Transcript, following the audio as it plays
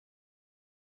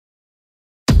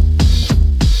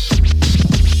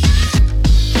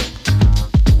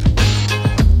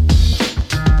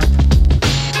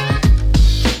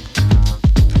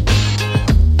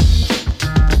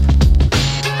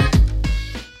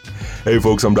Hey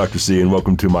folks, I'm Dr. C and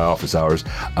welcome to my office hours.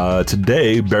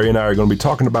 Today, Barry and I are going to be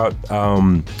talking about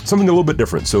something a little bit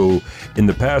different. So in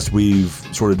the past, we've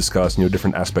sort of discussed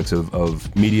different aspects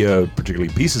of media,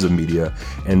 particularly pieces of media.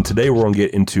 And today we're going to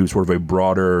get into sort of a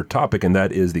broader topic, and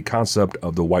that is the concept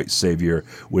of the white savior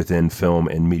within film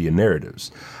and media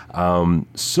narratives.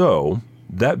 So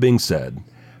that being said,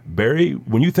 Barry,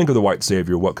 when you think of the white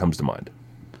savior, what comes to mind?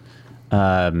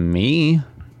 Me?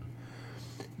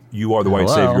 You are the white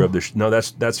savior of this. No,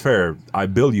 that's fair. I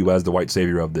bill you as the white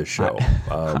savior of this show.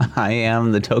 I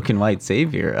am the token white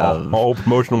savior of all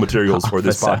promotional materials for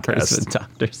this podcast. With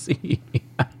Dr. C.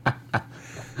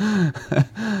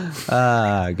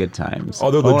 Good times.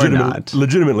 Although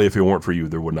legitimately, if it weren't for you,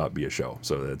 there would not be a show.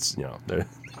 So that's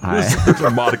there's a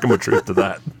modicum of truth to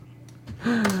that.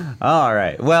 All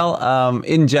right. Well,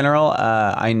 in general,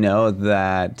 I know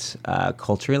that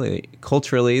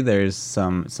culturally, there's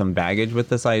some baggage with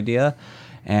this idea,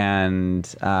 and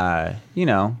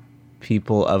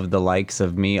people of the likes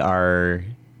of me are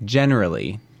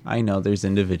generally. I know there's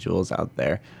individuals out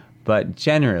there, but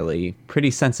generally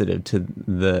pretty sensitive to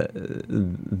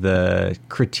the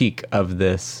critique of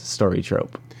this story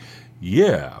trope.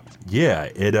 Yeah,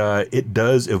 it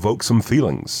does evoke some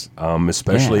feelings,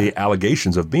 especially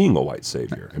allegations of being a white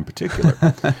savior in particular,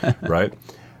 right?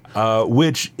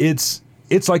 Which it's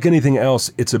like anything else,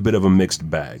 it's a bit of a mixed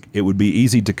bag. It would be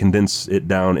easy to condense it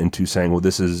down into saying, well,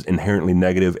 this is inherently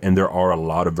negative, and there are a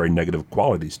lot of very negative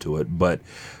qualities to it, but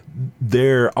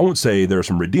I won't say there are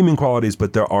some redeeming qualities,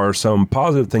 but there are some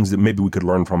positive things that maybe we could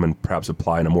learn from and perhaps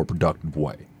apply in a more productive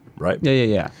way. Right?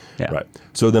 Yeah. Right.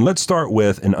 So then let's start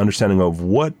with an understanding of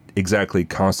what exactly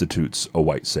constitutes a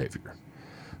white savior.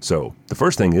 So the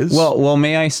first thing is... Well,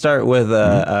 may I start with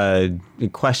a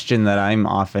question that I'm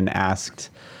often asked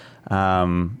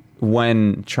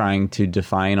when trying to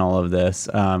define all of this,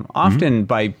 often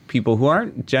by people who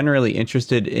aren't generally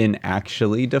interested in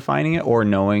actually defining it or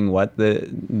knowing what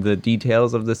the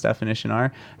details of this definition are.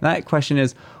 And that question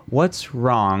is, what's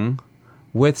wrong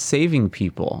with saving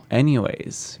people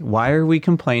anyways? Why are we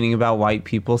complaining about white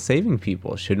people saving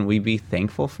people? Shouldn't we be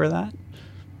thankful for that?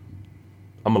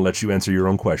 I'm gonna let you answer your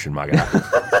own question, my guy.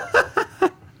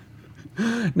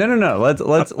 No.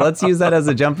 Let's use that as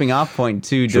a jumping off point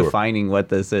to defining what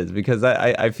this is, because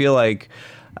I feel like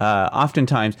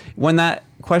oftentimes when that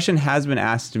question has been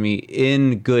asked to me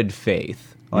in good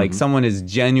faith, like someone is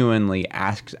genuinely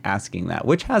asking that,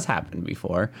 which has happened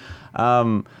before,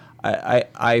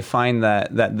 I find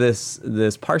that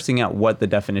this parsing out what the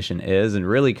definition is and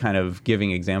really kind of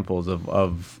giving examples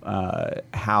of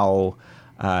how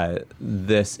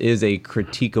this is a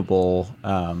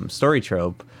critiquable story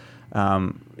trope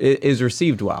is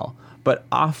received well. But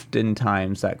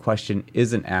oftentimes that question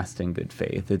isn't asked in good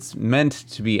faith. It's meant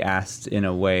to be asked in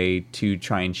a way to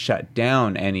try and shut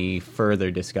down any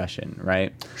further discussion,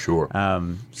 right? Sure.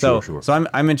 So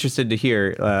I'm interested to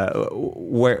hear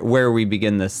where we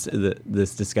begin this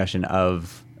discussion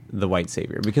of the white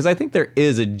savior, because I think there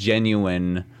is a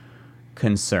genuine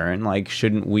concern. Like,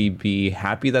 shouldn't we be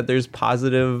happy that there's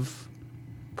positive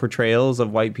portrayals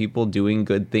of white people doing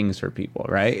good things for people,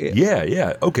 right?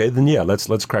 Yeah. Okay, then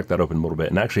let's crack that open a little bit.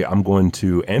 And actually, I'm going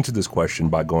to answer this question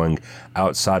by going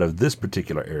outside of this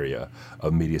particular area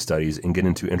of media studies and get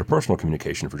into interpersonal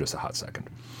communication for just a hot second.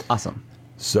 Awesome.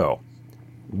 So,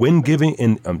 when giving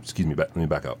let me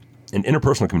back up. In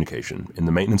interpersonal communication, in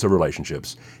the maintenance of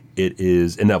relationships, it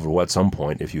is inevitable at some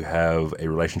point, if you have a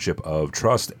relationship of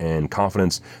trust and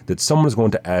confidence, that someone is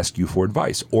going to ask you for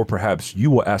advice, or perhaps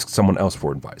you will ask someone else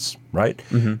for advice, right?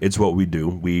 Mm-hmm. It's what we do.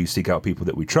 We seek out people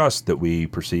that we trust, that we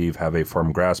perceive have a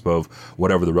firm grasp of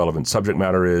whatever the relevant subject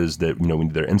matter is, that we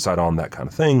need their insight on, that kind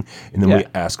of thing, and then we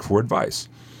ask for advice.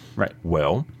 Right.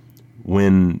 Well,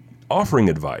 when offering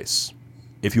advice,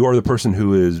 if you are the person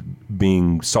who is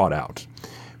being sought out,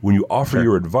 when you offer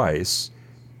your advice,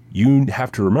 you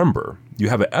have to remember, you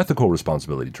have an ethical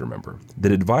responsibility to remember,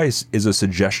 that advice is a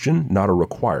suggestion, not a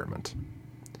requirement.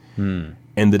 And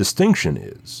the distinction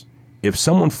is, if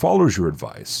someone follows your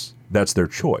advice, that's their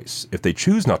choice. If they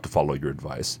choose not to follow your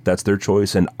advice, that's their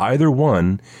choice, and either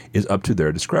one is up to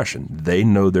their discretion. They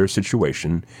know their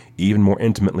situation even more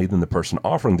intimately than the person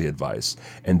offering the advice,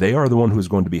 and they are the one who is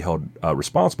going to be held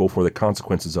responsible for the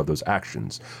consequences of those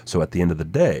actions. So at the end of the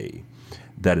day,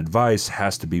 that advice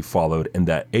has to be followed, and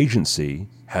that agency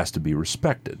has to be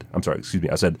respected. I'm sorry, excuse me.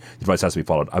 I said the advice has to be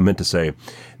followed. I meant to say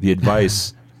the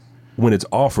advice, when it's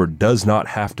offered, does not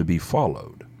have to be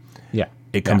followed. Yeah.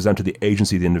 It comes down to the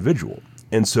agency of the individual.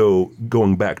 And so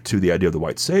going back to the idea of the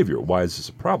white savior, why is this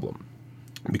a problem?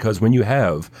 Because when you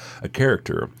have a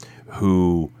character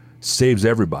who saves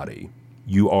everybody,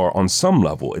 you are on some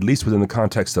level, at least within the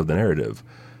context of the narrative,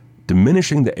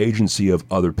 diminishing the agency of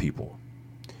other people.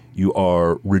 You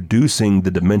are reducing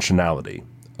the dimensionality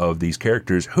of these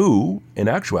characters who, in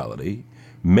actuality,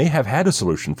 may have had a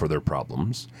solution for their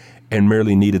problems and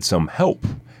merely needed some help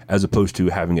as opposed to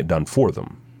having it done for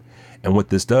them. And what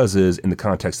this does is, in the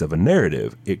context of a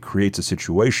narrative, it creates a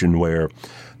situation where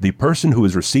the person who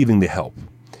is receiving the help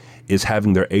is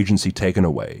having their agency taken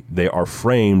away. They are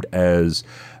framed as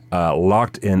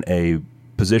locked in a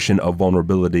position of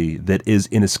vulnerability that is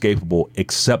inescapable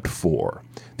except for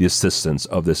the assistance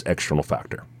of this external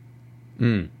factor.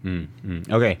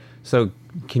 Okay, so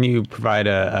can you provide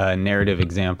a narrative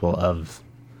example of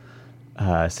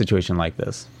a situation like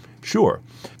this? Sure.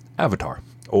 Avatar,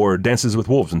 or Dances with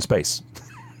Wolves in Space.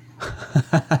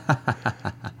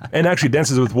 And actually,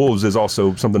 Dances with Wolves is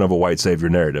also something of a white savior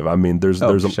narrative. I mean, there's a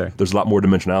lot more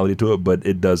dimensionality to it, but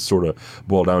it does sort of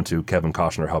boil down to Kevin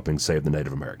Costner helping save the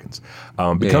Native Americans,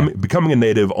 becoming a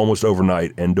native almost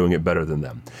overnight and doing it better than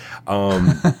them.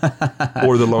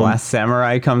 Or the Last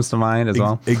Samurai comes to mind as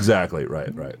well. Exactly,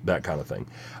 right, that kind of thing.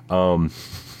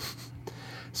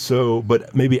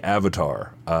 But maybe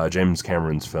Avatar, James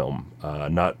Cameron's film,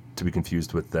 not to be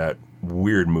confused with that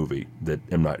weird movie that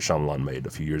M. Night Shyamalan made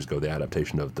a few years ago, the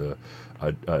adaptation of the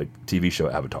TV show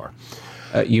Avatar.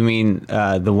 You mean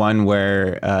the one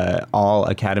where all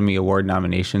Academy Award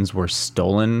nominations were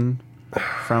stolen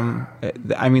from?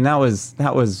 I mean, that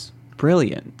was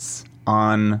brilliance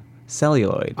on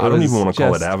celluloid. I don't even want to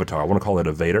call it Avatar. I want to call it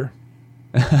Evader.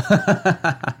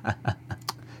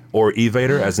 Or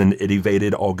Evader, as in it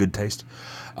evaded all good taste.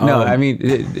 No, I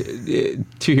mean,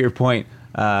 to your point,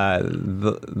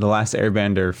 the Last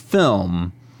Airbender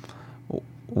film,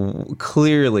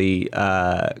 clearly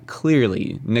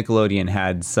Nickelodeon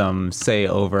had some say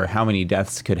over how many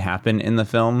deaths could happen in the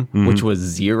film, which was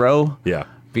 0. Yeah.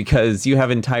 Because you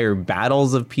have entire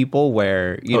battles of people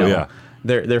where,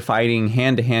 they're fighting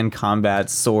hand-to-hand combat,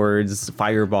 swords,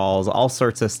 fireballs, all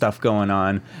sorts of stuff going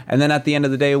on. And then at the end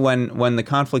of the day, when the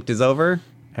conflict is over,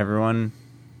 everyone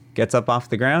gets up off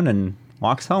the ground and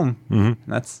walks home. And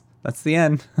that's the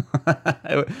end.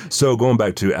 So going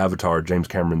back to Avatar, James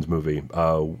Cameron's movie,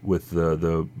 with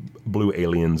the blue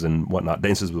aliens and whatnot,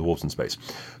 Dances with Wolves in Space.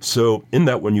 So in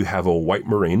that one, you have a white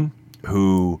Marine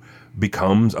who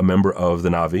becomes a member of the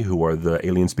Na'vi, who are the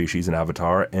alien species in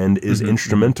Avatar, and is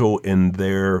instrumental in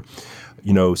their,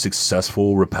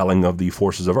 successful repelling of the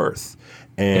forces of Earth.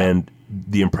 And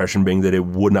the impression being that it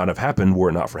would not have happened were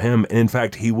it not for him. And in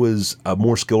fact, he was a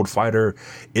more skilled fighter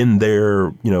in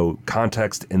their,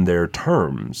 context, in their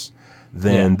terms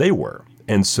than they were.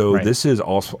 And so this is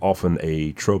also often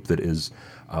a trope that is,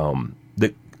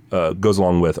 goes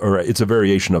along with, or it's a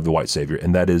variation of the white savior,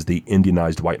 and that is the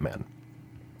Indianized white man.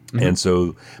 And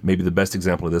so maybe the best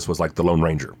example of this was like the Lone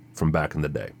Ranger from back in the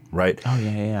day, right? Oh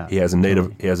yeah. He has a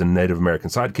Native American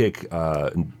sidekick.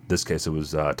 In this case, it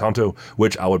was Tonto,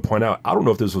 which I would point out. I don't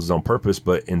know if this was on purpose,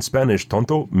 but in Spanish,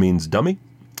 Tonto means dummy,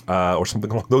 or something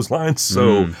along those lines.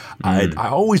 So I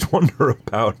always wonder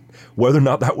about whether or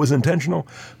not that was intentional.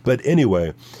 But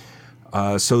anyway,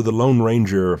 so the Lone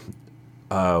Ranger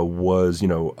was,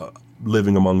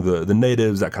 living among the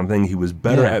natives, that kind of thing. He was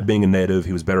better at being a native.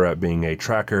 He was better at being a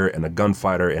tracker and a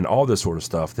gunfighter and all this sort of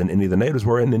stuff than any of the natives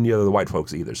were, and any of the white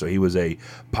folks either. So he was a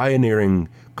pioneering,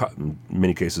 in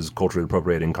many cases, culturally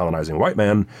appropriating, colonizing white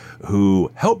man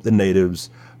who helped the natives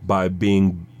by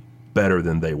being better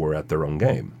than they were at their own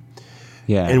game.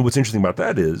 Yeah. And what's interesting about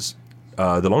that is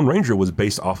the Lone Ranger was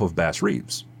based off of Bass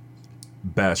Reeves.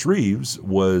 Bass Reeves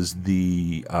was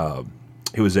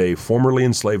he was a formerly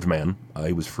enslaved man.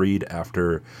 He was freed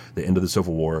after the end of the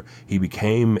Civil War. He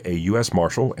became a U.S.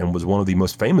 Marshal and was one of the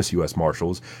most famous U.S.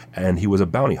 Marshals, and he was a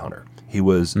bounty hunter. He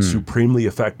was supremely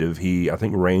effective. He, I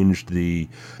think, ranged the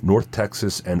North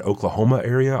Texas and Oklahoma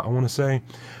area, I want to say.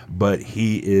 But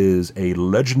he is a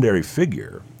legendary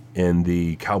figure in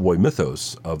the cowboy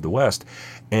mythos of the West,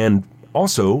 and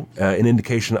also an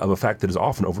indication of a fact that is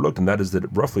often overlooked, and that is that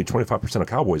roughly 25% of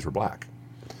cowboys were black.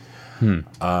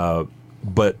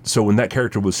 But so when that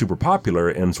character was super popular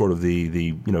and sort of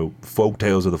the folk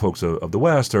tales of the folks of the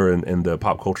West, or in the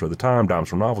pop culture of the time, dimes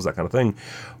from novels, that kind of thing,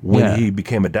 when he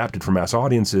became adapted for mass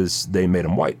audiences, they made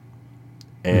him white.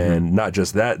 And not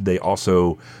just that, they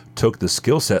also took the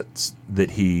skill sets that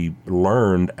he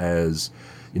learned as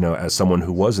someone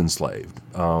who was enslaved,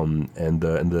 and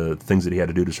the things that he had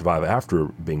to do to survive after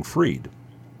being freed.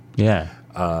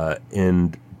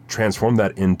 And transform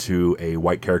that into a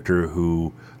white character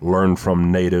who learned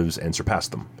from natives and surpassed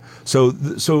them. So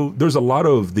there's a lot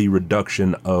of the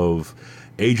reduction of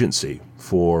agency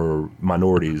for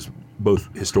minorities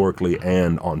both historically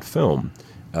and on film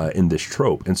in this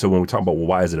trope. And so when we talk about, well,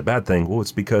 why is it a bad thing? Well,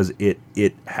 it's because it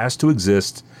has to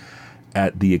exist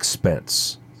at the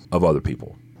expense of other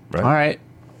people. Right? All right.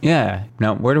 Yeah.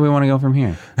 Now, where do we want to go from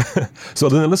here? So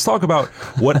then let's talk about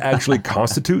what actually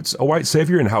constitutes a white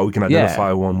savior and how we can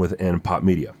identify one within pop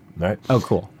media. Right? Oh,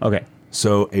 cool. Okay.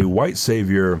 So a white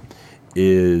savior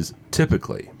is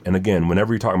typically, and again,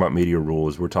 whenever you're talking about media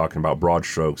rules, we're talking about broad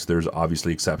strokes. There's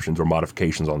obviously exceptions or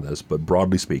modifications on this, but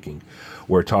broadly speaking,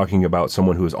 we're talking about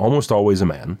someone who is almost always a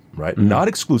man, right? Mm-hmm. Not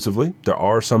exclusively. There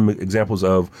are some examples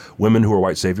of women who are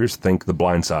white saviors. Think The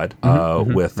Blind Side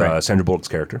with Sandra Bullock's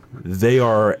character. They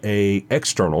are a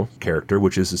external character,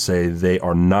 which is to say they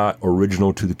are not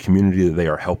original to the community that they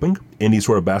are helping. Any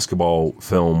sort of basketball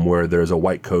film where there's a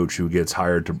white coach who gets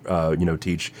hired to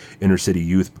teach inner city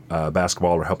youth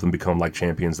basketball or help them become like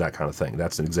champions, that kind of thing.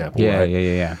 That's an example. Yeah, right?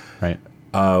 yeah. Right.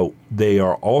 They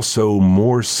are also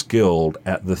more skilled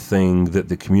at the thing that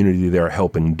the community they're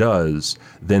helping does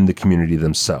than the community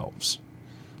themselves.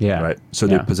 Yeah. Right. So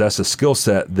they possess a skill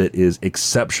set that is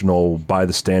exceptional by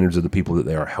the standards of the people that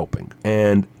they are helping.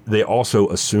 And they also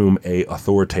assume a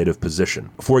authoritative position.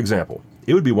 For example,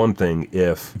 it would be one thing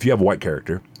if you have a white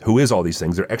character who is all these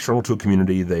things. They're external to a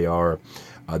community. They are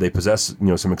they possess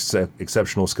some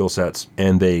exceptional skill sets,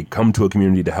 and they come to a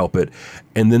community to help it,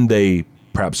 and then they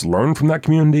perhaps learn from that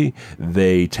community.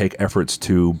 They take efforts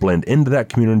to blend into that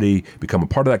community, become a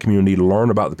part of that community, learn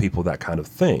about the people, that kind of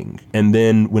thing. And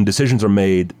then when decisions are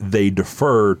made, they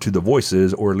defer to the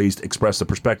voices, or at least express a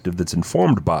perspective that's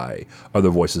informed by other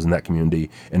voices in that community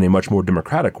in a much more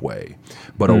democratic way.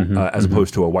 But as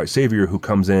opposed to a white savior who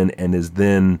comes in and is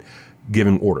then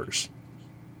giving orders,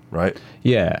 right?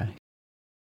 Yeah.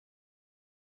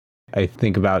 I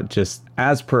think about just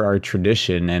as per our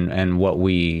tradition and what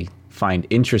we find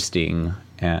interesting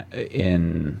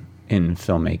in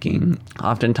filmmaking.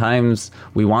 Oftentimes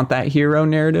we want that hero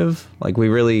narrative. Like we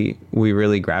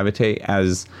really gravitate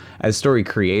as story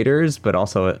creators, but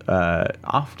also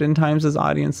oftentimes as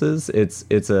audiences.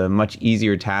 It's a much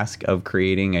easier task of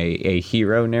creating a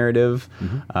hero narrative,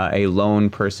 a lone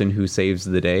person who saves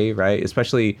the day, right?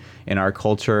 Especially in our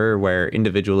culture where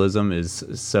individualism is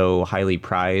so highly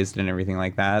prized and everything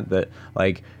like that, that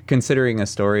like considering a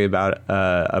story about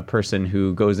a person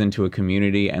who goes into a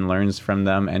community and learns from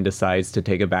them and decides to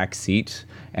take a back seat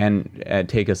and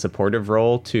take a supportive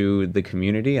role to the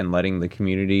community and letting the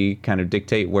community kind of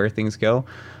dictate where things go,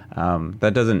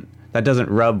 that doesn't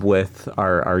rub with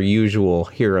our usual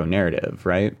hero narrative,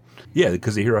 right? Yeah,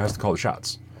 because the hero has to call the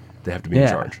shots. They have to be in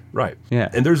charge, right? Yeah.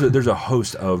 And there's a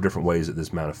host of different ways that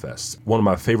this manifests. One of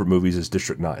my favorite movies is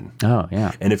District 9. Oh,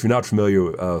 yeah. And if you're not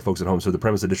familiar, folks at home, so the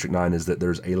premise of District 9 is that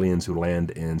there's aliens who land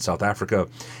in South Africa,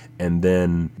 and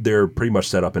then they're pretty much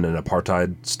set up in an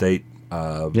apartheid state,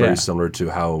 very similar to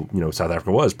how South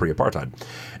Africa was pre-apartheid,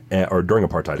 or during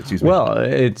apartheid. Excuse me. Well,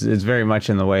 it's very much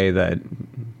in the way that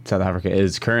South Africa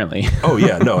is currently. Oh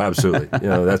yeah, no, absolutely.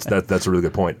 That's a really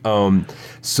good point.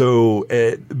 So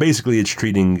basically, it's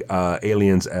treating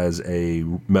aliens as a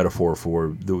metaphor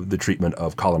for the treatment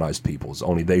of colonized peoples.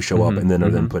 Only they show up and then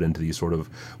are then put into these sort of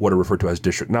what are referred to as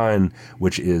District 9,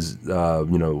 which is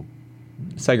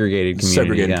segregated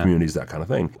communities, that kind of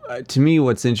thing. To me,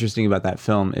 what's interesting about that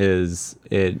film is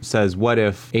it says, what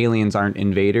if aliens aren't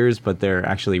invaders, but they're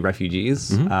actually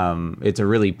refugees? It's a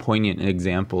really poignant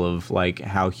example of like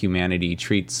how humanity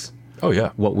treats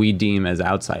what we deem as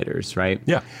outsiders, right?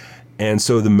 Yeah. And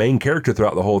so the main character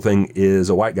throughout the whole thing is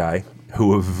a white guy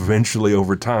who eventually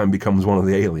over time becomes one of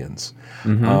the aliens.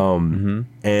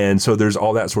 And so there's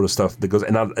all that sort of stuff that goes,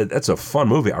 and that's a fun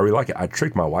movie. I really like it. I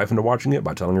tricked my wife into watching it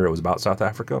by telling her it was about South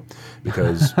Africa,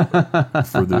 because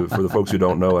for the folks who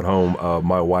don't know at home,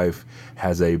 my wife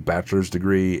has a bachelor's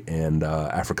degree in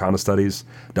Africana Studies,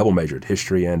 double majored,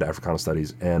 history and Africana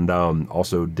Studies, and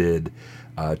also did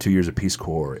 2 years of Peace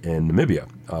Corps in Namibia,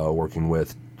 working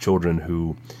with children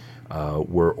who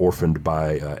were orphaned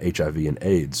by HIV and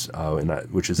AIDS,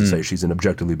 which is to say she's an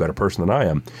objectively better person than I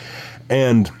am.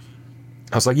 And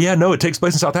I was like, yeah, no, it takes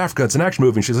place in South Africa. It's an action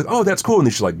movie. And she's like, oh, that's cool. And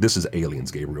then she's like, this is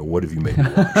Aliens, Gabriel. What have you made me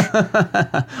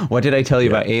watch? What did I tell you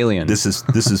about Aliens? This is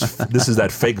that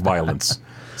fake violence.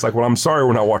 It's like, well, I'm sorry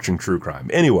we're not watching true crime.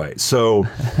 Anyway, so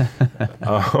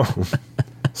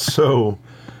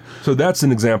that's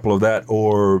an example of that.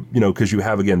 Or, because you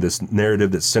have, again, this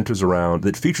narrative that centers around,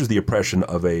 that features the oppression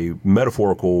of a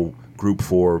metaphorical group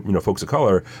for, folks of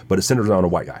color, but it centers around a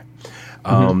white guy.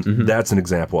 That's an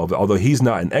example of it. Although he's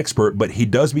not an expert, but he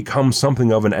does become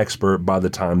something of an expert by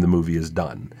the time the movie is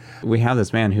done. We have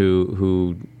this man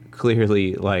who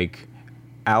clearly, like,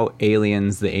 out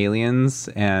aliens the aliens,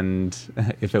 and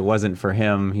if it wasn't for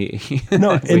him, he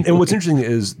No, and what's interesting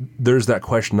is there's that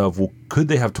question of, well, could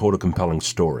they have told a compelling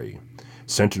story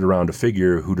centered around a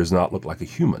figure who does not look like a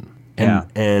human?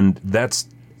 And that's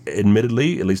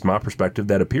admittedly, at least my perspective,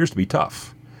 that appears to be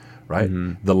tough, right?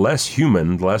 Mm-hmm. The less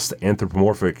human, the less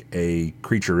anthropomorphic a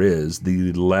creature is,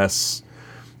 the less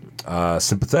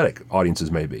sympathetic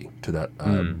audiences may be to that.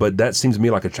 But that seems to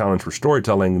me like a challenge for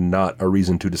storytelling, not a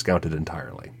reason to discount it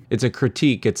entirely. It's a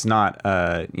critique. It's not,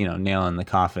 nail in the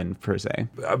coffin per se.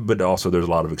 But also there's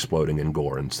a lot of exploding and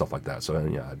gore and stuff like that. So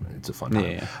yeah, it's a fun time.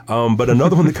 Yeah. But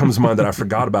another one that comes to mind that I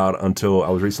forgot about until I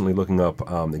was recently looking up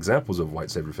examples of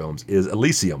white savior films is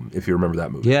Elysium, if you remember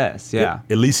that movie. Yes, yeah.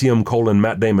 Elysium,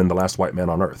 Matt Damon, the last white man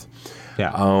on Earth.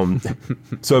 Yeah.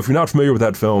 So if you're not familiar with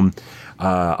that film,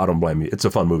 I don't blame you. It's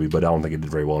a fun movie, but I don't think it did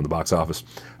very well in the box office.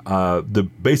 The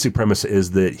basic premise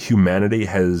is that humanity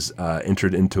has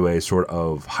entered into a sort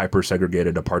of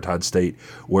hyper-segregated apartheid state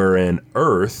wherein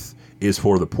Earth is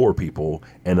for the poor people,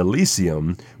 and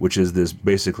Elysium, which is this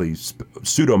basically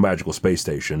pseudo-magical space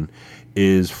station,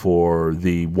 is for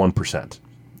the 1%.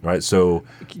 Right, so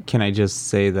can I just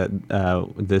say that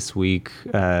this week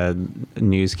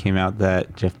news came out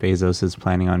that Jeff Bezos is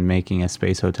planning on making a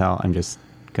space hotel? I'm just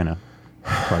gonna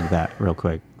plug that real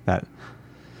quick.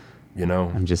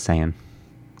 I'm just saying.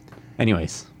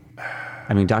 Anyways,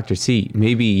 I mean, Dr. C,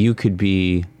 maybe you could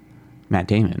be Matt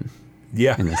Damon.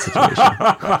 Yeah. In this situation.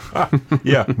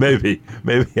 Yeah, maybe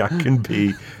I can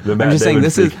be the Matt I'm just Damon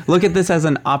saying look at this as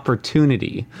an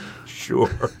opportunity. Sure.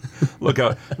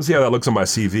 Let's see how that looks on my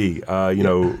CV.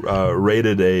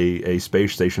 Rated a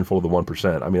space station full of the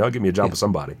 1%. I mean, that'll give me a job with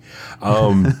somebody.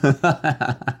 To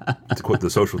quote the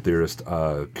social theorist,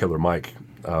 Killer Mike,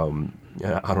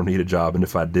 I don't need a job, and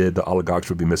if I did, the oligarchs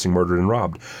would be missing, murdered, and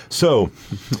robbed. So,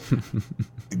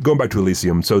 going back to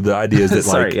Elysium, so the idea is that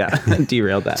Sorry,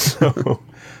 derailed that.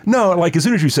 No, like as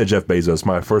soon as you said Jeff Bezos,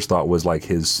 my first thought was like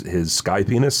his sky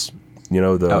penis,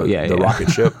 the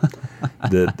rocket ship.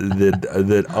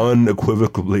 that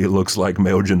unequivocally looks like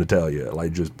male genitalia,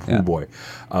 like just boy.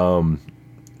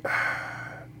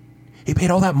 He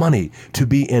paid all that money to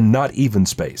be in not even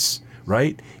space,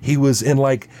 right? He was in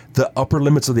like the upper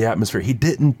limits of the atmosphere. He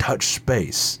didn't touch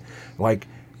space,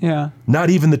 not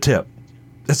even the tip.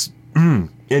 That's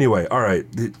anyway. All right,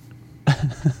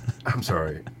 I'm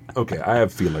sorry. Okay, I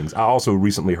have feelings. I also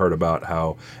recently heard about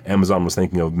how Amazon was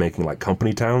thinking of making like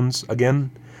company towns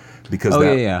again. Because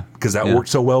that worked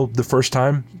so well the first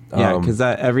time. Yeah, because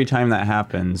every time that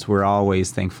happens, we're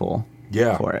always thankful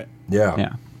for it.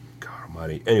 Yeah. God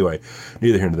almighty. Anyway,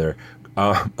 neither here nor there.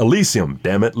 Elysium,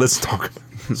 damn it. Let's talk about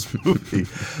this movie.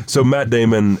 So Matt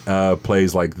Damon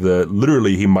plays like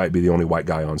literally he might be the only white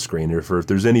guy on screen. If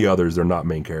there's any others, they're not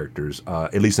main characters,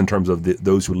 at least in terms of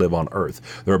those who live on Earth.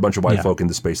 There are a bunch of white folk in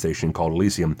the space station called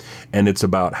Elysium, and it's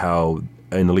about how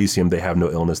in Elysium they have no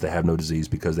illness, they have no disease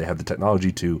because they have the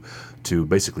technology to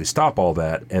basically stop all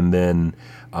that, and then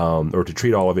or to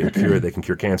treat all of it and cure it. They can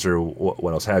cure cancer,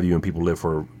 what else have you, and people live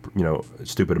for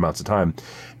stupid amounts of time.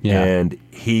 And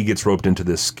he gets roped into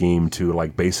this scheme to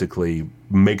like basically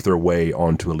make their way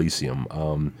onto Elysium,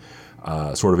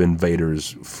 sort of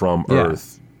invaders from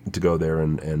Earth to go there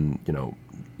and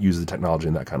use the technology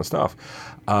and that kind of stuff.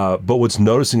 But what's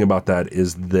noticing about that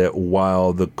is that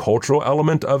while the cultural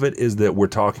element of it is that we're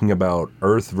talking about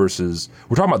we're talking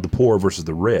about the poor versus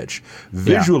the rich,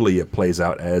 visually it plays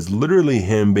out as literally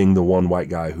him being the one white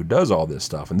guy who does all this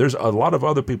stuff. And there's a lot of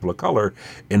other people of color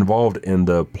involved in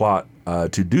the plot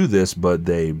to do this, but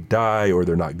they die or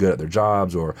they're not good at their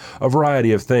jobs or a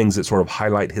variety of things that sort of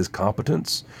highlight his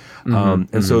competence.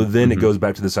 So then it goes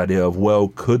back to this idea of,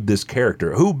 well, could this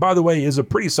character, who, by the way, is a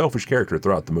pretty selfish character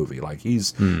throughout the movie, like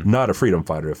he's not a freedom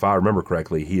fighter. If I remember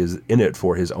correctly, he is in it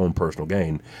for his own personal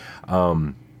gain.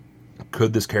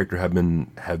 Could this character have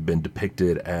been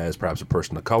depicted as perhaps a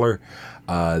person of color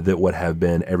that would have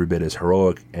been every bit as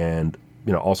heroic and,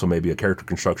 also maybe a character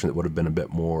construction that would have been a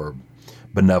bit more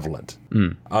benevolent.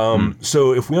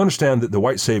 So if we understand that the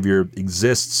white savior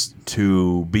exists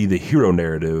to be the hero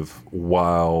narrative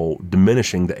while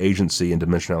diminishing the agency and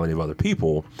dimensionality of other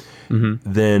people,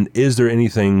 then is there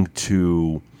anything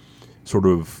to sort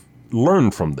of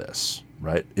learn from this,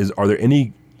 right? Are there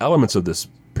any elements of this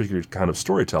particular kind of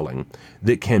storytelling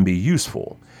that can be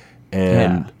useful?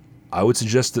 And I would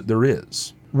suggest that there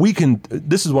is.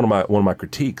 This is one of my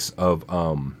critiques of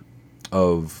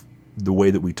the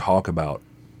way that we talk about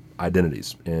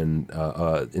identities in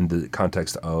the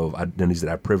context of identities that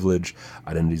have privilege,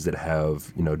 identities that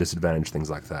have disadvantage, things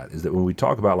like that. Is that when we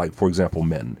talk about, like, for example,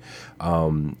 men,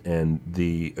 and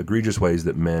the egregious ways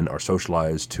that men are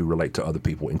socialized to relate to other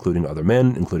people, including other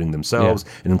men, including themselves,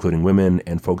 and including women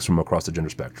and folks from across the gender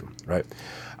spectrum, right?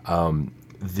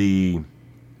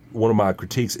 One of my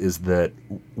critiques is that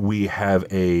we have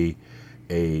a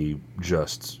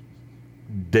just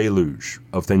deluge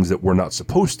of things that we're not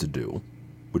supposed to do,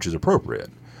 which is appropriate,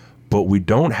 but we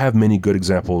don't have many good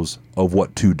examples of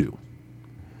what to do.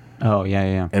 Oh,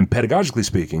 yeah. And pedagogically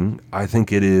speaking, I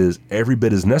think it is every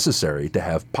bit as necessary to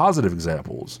have positive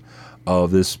examples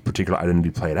of this particular identity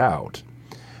played out,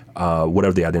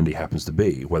 whatever the identity happens to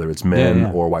be, whether it's men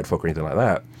or white folk or anything like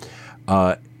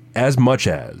that, as much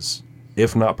as,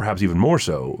 if not perhaps even more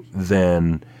so,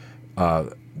 than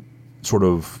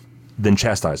than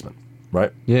chastisement,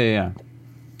 right? Yeah.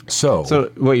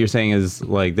 So what you're saying is,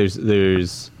 like,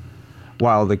 there's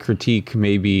while the critique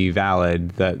may be valid,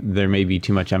 that there may be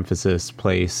too much emphasis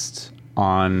placed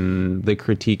on the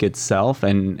critique itself,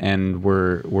 and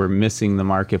we're missing the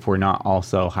mark if we're not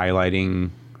also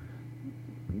highlighting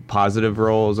positive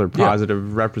roles or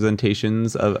positive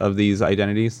representations of these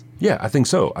identities. Yeah, I think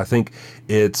so. I think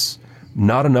it's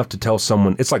not enough to tell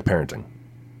someone. It's like parenting.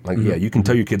 Like, you can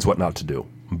tell your kids what not to do,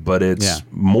 but it's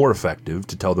more effective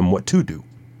to tell them what to do,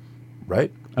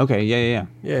 right? Okay,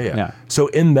 yeah. So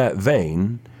in that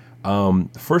vein,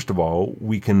 first of all,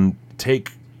 we can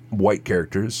take white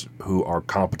characters who are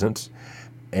competent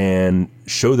and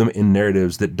show them in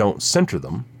narratives that don't center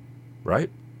them, right?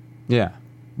 Yeah.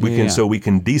 So we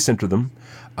can decenter them,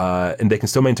 and they can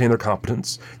still maintain their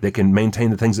competence. They can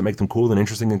maintain the things that make them cool and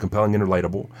interesting and compelling and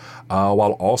relatable,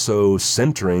 while also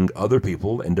centering other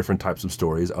people and different types of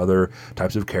stories, other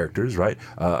types of characters, right,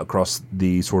 across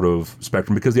the sort of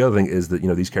spectrum. Because the other thing is that,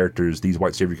 these characters, these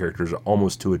white savior characters, are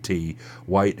almost to a T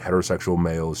white, heterosexual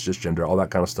males, cisgender, all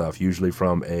that kind of stuff, usually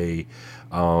from a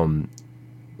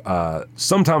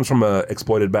sometimes from a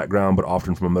exploited background, but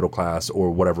often from a middle class or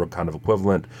whatever kind of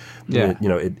equivalent.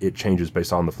 It changes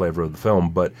based on the flavor of the film.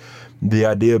 But the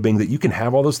idea being that you can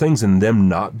have all those things and them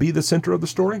not be the center of the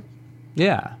story.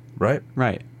 Yeah. Right?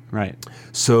 Right.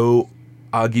 So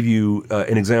I'll give you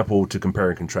an example to compare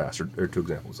and contrast, or two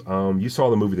examples. You saw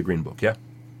the movie The Green Book, yeah?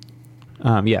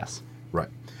 Yes. Right.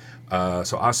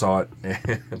 So I saw it,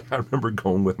 and I remember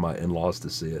going with my in-laws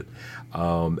to see it.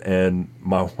 And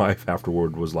my wife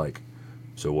afterward was like,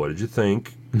 "So what did you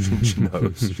think?"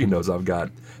 She knows I've got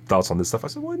thoughts on this stuff. I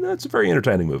said, "Well, that's a very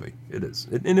entertaining movie. It is."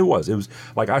 And it was. It was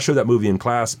like, I showed that movie in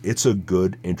class. It's a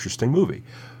good, interesting movie.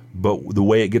 But the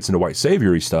way it gets into white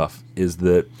savior-y stuff is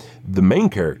that the main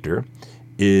character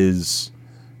is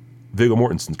Viggo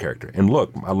Mortensen's character. And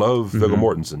look, I love Viggo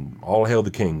Mortensen. All hail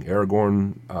the king.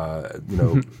 Aragorn,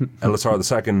 Elisar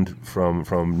II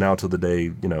from now till the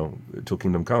day, till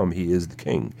kingdom come, he is the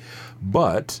king.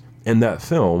 But in that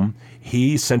film,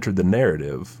 he centered the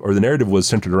narrative, or the narrative was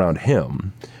centered around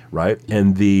him, right?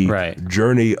 And the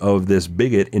journey of this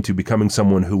bigot into becoming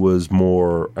someone who was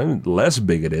less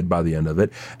bigoted by the end of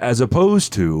it, as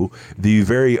opposed to the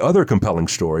very other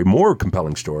more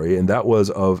compelling story, and that was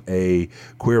of a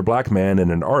queer black man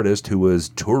and an artist who was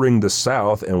touring the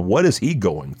South, and what is he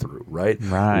going through, right?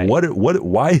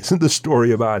 Why isn't the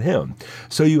story about him?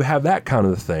 So you have that kind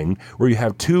of thing where you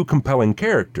have two compelling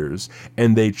characters,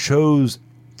 and they chose,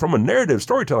 from a narrative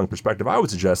storytelling perspective, I would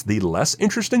suggest the less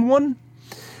interesting one.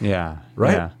 Yeah.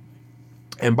 Right? Yeah.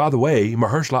 And by the way,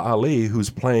 Mahershala Ali, who's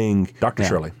playing Dr.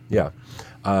 Shirley,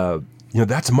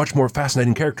 that's a much more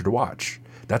fascinating character to watch.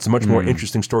 That's a much more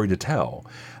interesting story to tell.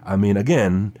 I mean,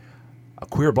 again, a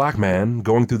queer black man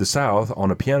going through the South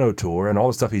on a piano tour and all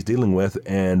the stuff he's dealing with,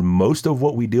 and most of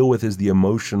what we deal with is the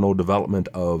emotional development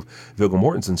of Viggo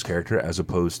Mortensen's character as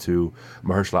opposed to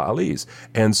Mahershala Ali's.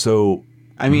 And so...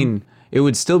 I mean... It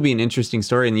would still be an interesting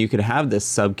story, and you could have this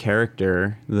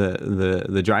sub-character,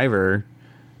 the driver,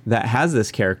 that has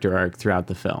this character arc throughout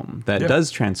the film that does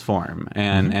transform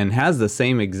and has the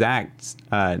same exact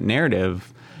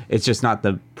narrative. It's just not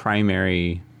the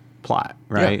primary plot,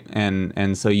 right? Yeah.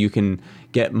 And so you can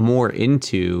get more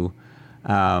into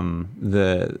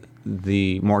the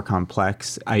more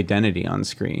complex identity on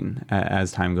screen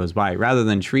as time goes by, rather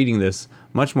than treating this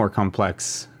much more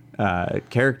complex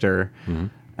character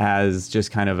as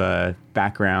just kind of a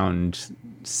background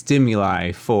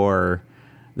stimuli for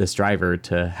this driver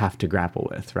to have to grapple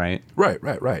with, right? Right.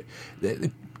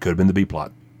 It could have been the B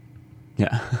plot.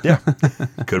 Yeah.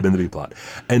 Could have been the B plot.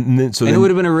 And then it would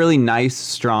have been a really nice,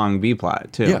 strong B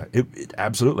plot too. Yeah, it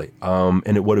absolutely.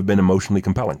 And it would have been emotionally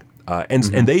compelling.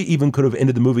 And they even could have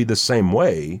ended the movie the same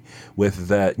way with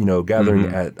that,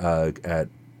 gathering at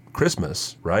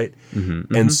Christmas, right?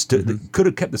 And could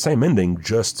have kept the same ending,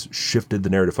 just shifted the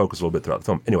narrative focus a little bit throughout the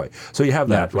film. Anyway, so you have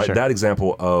that, right? Sure. That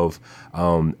example of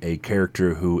a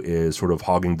character who is sort of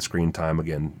hogging the screen time,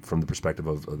 again, from the perspective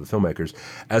of the filmmakers,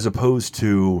 as opposed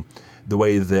to the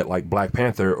way that like Black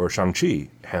Panther or Shang-Chi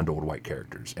handled white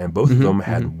characters. And both of them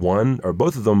had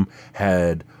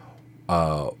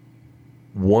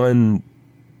one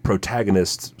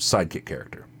protagonist sidekick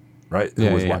character, right?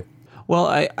 Who was white. Well,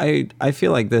 I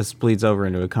feel like this bleeds over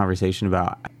into a conversation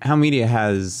about how media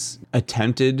has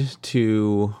attempted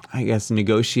to, I guess,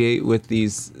 negotiate with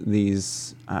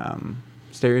these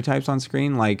stereotypes on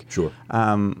screen. Like, sure.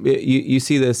 You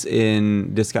see this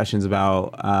in discussions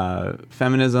about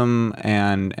feminism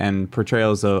and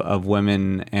portrayals of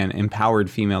women and empowered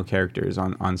female characters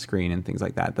on screen and things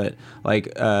like that. That like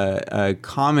a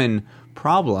common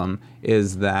problem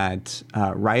is that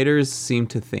writers seem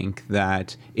to think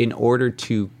that in order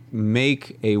to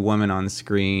make a woman on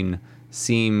screen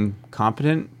seem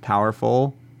competent,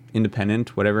 powerful,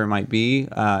 independent, whatever it might be,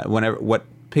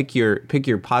 pick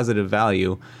your positive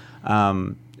value,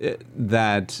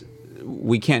 that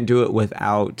we can't do it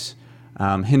without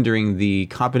hindering the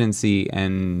competency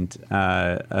and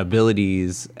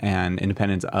abilities and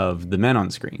independence of the men on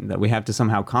screen. That we have to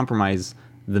somehow compromise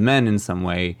the men in some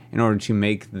way in order to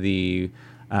make the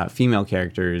female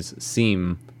characters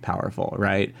seem powerful,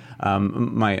 right?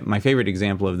 My favorite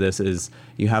example of this is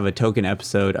you have a token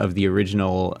episode of the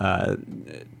original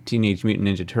Teenage Mutant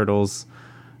Ninja Turtles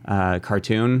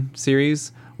cartoon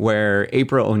series where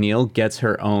April O'Neil gets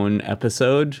her own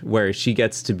episode where she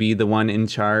gets to be the one in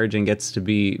charge and gets to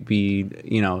be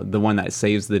the one that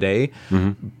saves the day.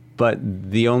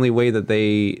 But the only way that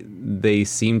they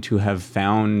seem to have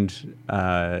found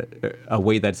a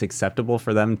way that's acceptable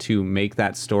for them to make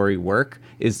that story work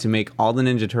is to make all the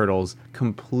Ninja Turtles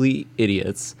complete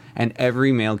idiots and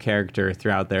every male character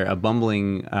throughout there a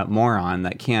bumbling moron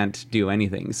that can't do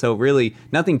anything. So really,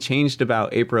 nothing changed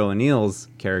about April O'Neil's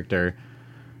character.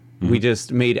 We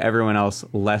just made everyone else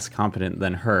less competent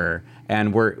than her,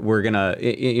 and we're gonna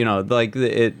like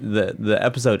the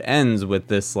episode ends with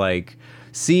this like,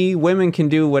 see, women can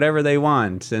do whatever they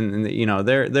want, and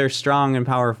they're strong and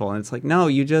powerful, and it's like, no,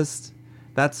 you just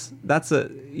that's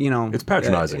it's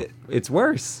patronizing. It's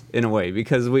worse in a way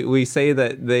because we say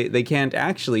that they can't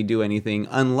actually do anything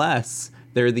unless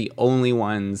they're the only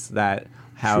ones that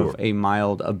have a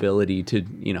mild ability to,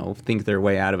 think their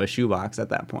way out of a shoebox at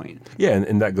that point. Yeah,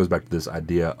 and that goes back to this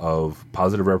idea of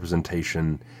positive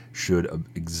representation should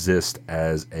exist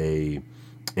as a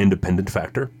independent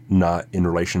factor, not in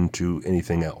relation to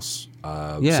anything else.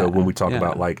 So when we talk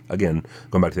about, like, again,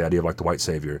 going back to the idea of like the white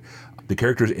savior, the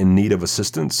characters in need of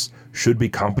assistance should be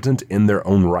competent in their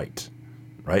own right,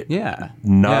 right? Yeah.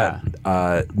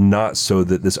 Not so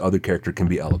that this other character can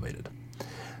be elevated.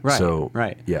 Right. So,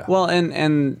 right. Yeah. Well,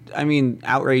 and I mean,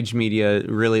 outrage media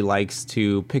really likes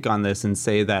to pick on this and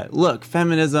say that, look,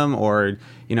 feminism or,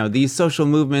 these social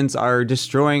movements are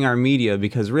destroying our media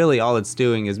because really all it's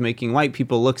doing is making white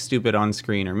people look stupid on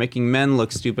screen or making men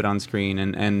look stupid on screen.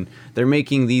 And they're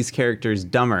making these characters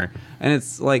dumber. And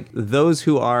it's like those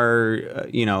who are,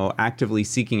 actively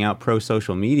seeking out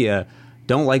pro-social media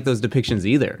don't like those depictions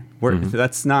either.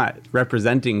 That's not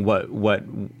representing what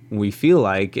we feel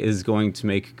like is going to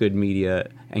make good media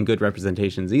and good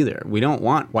representations either. We don't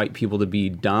want white people to be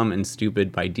dumb and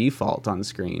stupid by default on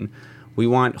screen. We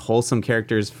want wholesome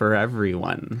characters for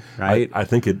everyone, right? I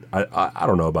think I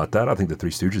don't know about that. I think the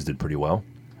Three Stooges did pretty well.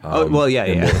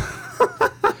 Yeah.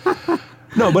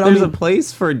 No, but there's a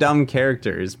place for dumb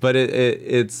characters, but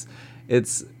it's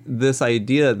this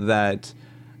idea that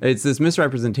it's this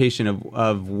misrepresentation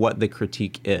of what the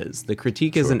critique is. The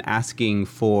critique isn't asking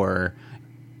for,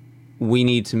 we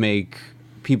need to make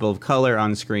people of color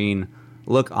on screen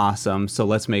look awesome, so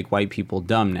let's make white people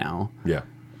dumb now. Yeah.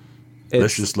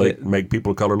 Let's just make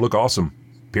people of color look awesome,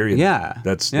 period. Yeah.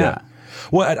 Yeah.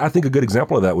 Well, I think a good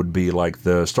example of that would be like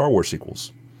the Star Wars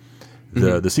sequels,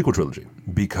 the sequel trilogy,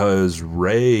 because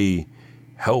Rey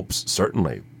helps,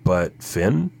 certainly, but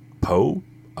Finn, Poe,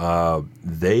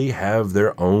 they have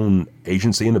their own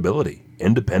agency and ability,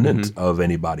 independent of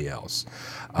anybody else.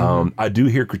 I do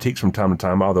hear critiques from time to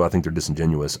time, although I think they're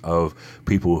disingenuous, of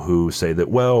people who say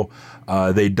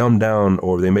that, they dumbed down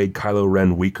or they made Kylo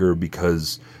Ren weaker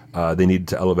because they needed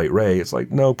to elevate Rey. It's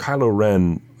like, no, Kylo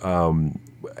Ren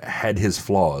had his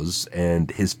flaws,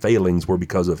 and his failings were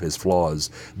because of his flaws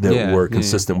that were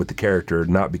consistent with the character,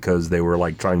 not because they were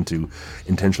like trying to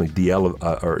intentionally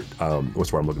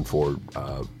what's what I'm looking for,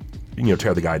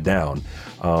 tear the guy down.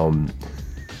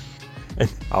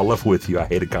 And I'll left with you. I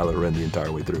hated Kylo Ren the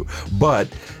entire way through. But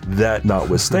that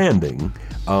notwithstanding,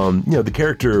 the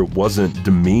character wasn't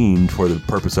demeaned for the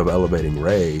purpose of elevating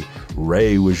Rey.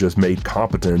 Rey was just made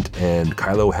competent, and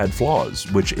Kylo had flaws,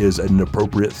 which is an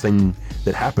appropriate thing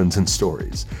that happens in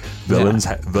stories. Villains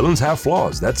have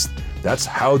flaws. That's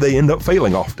how they end up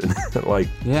failing often.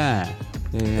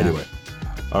 Anyway.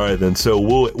 All right, then. So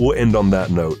we'll end on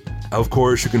that note. Of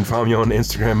course, you can find me on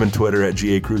Instagram and Twitter at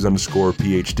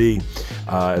GACruz_PhD,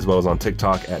 as well as on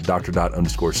TikTok at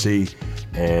Dr._C.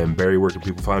 And Barry, where can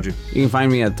people find you? You can find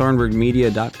me at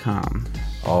thornburgmedia.com.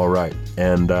 All right.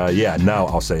 And now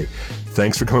I'll say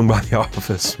thanks for coming by the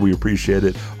office. We appreciate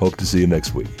it. Hope to see you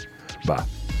next week. Bye.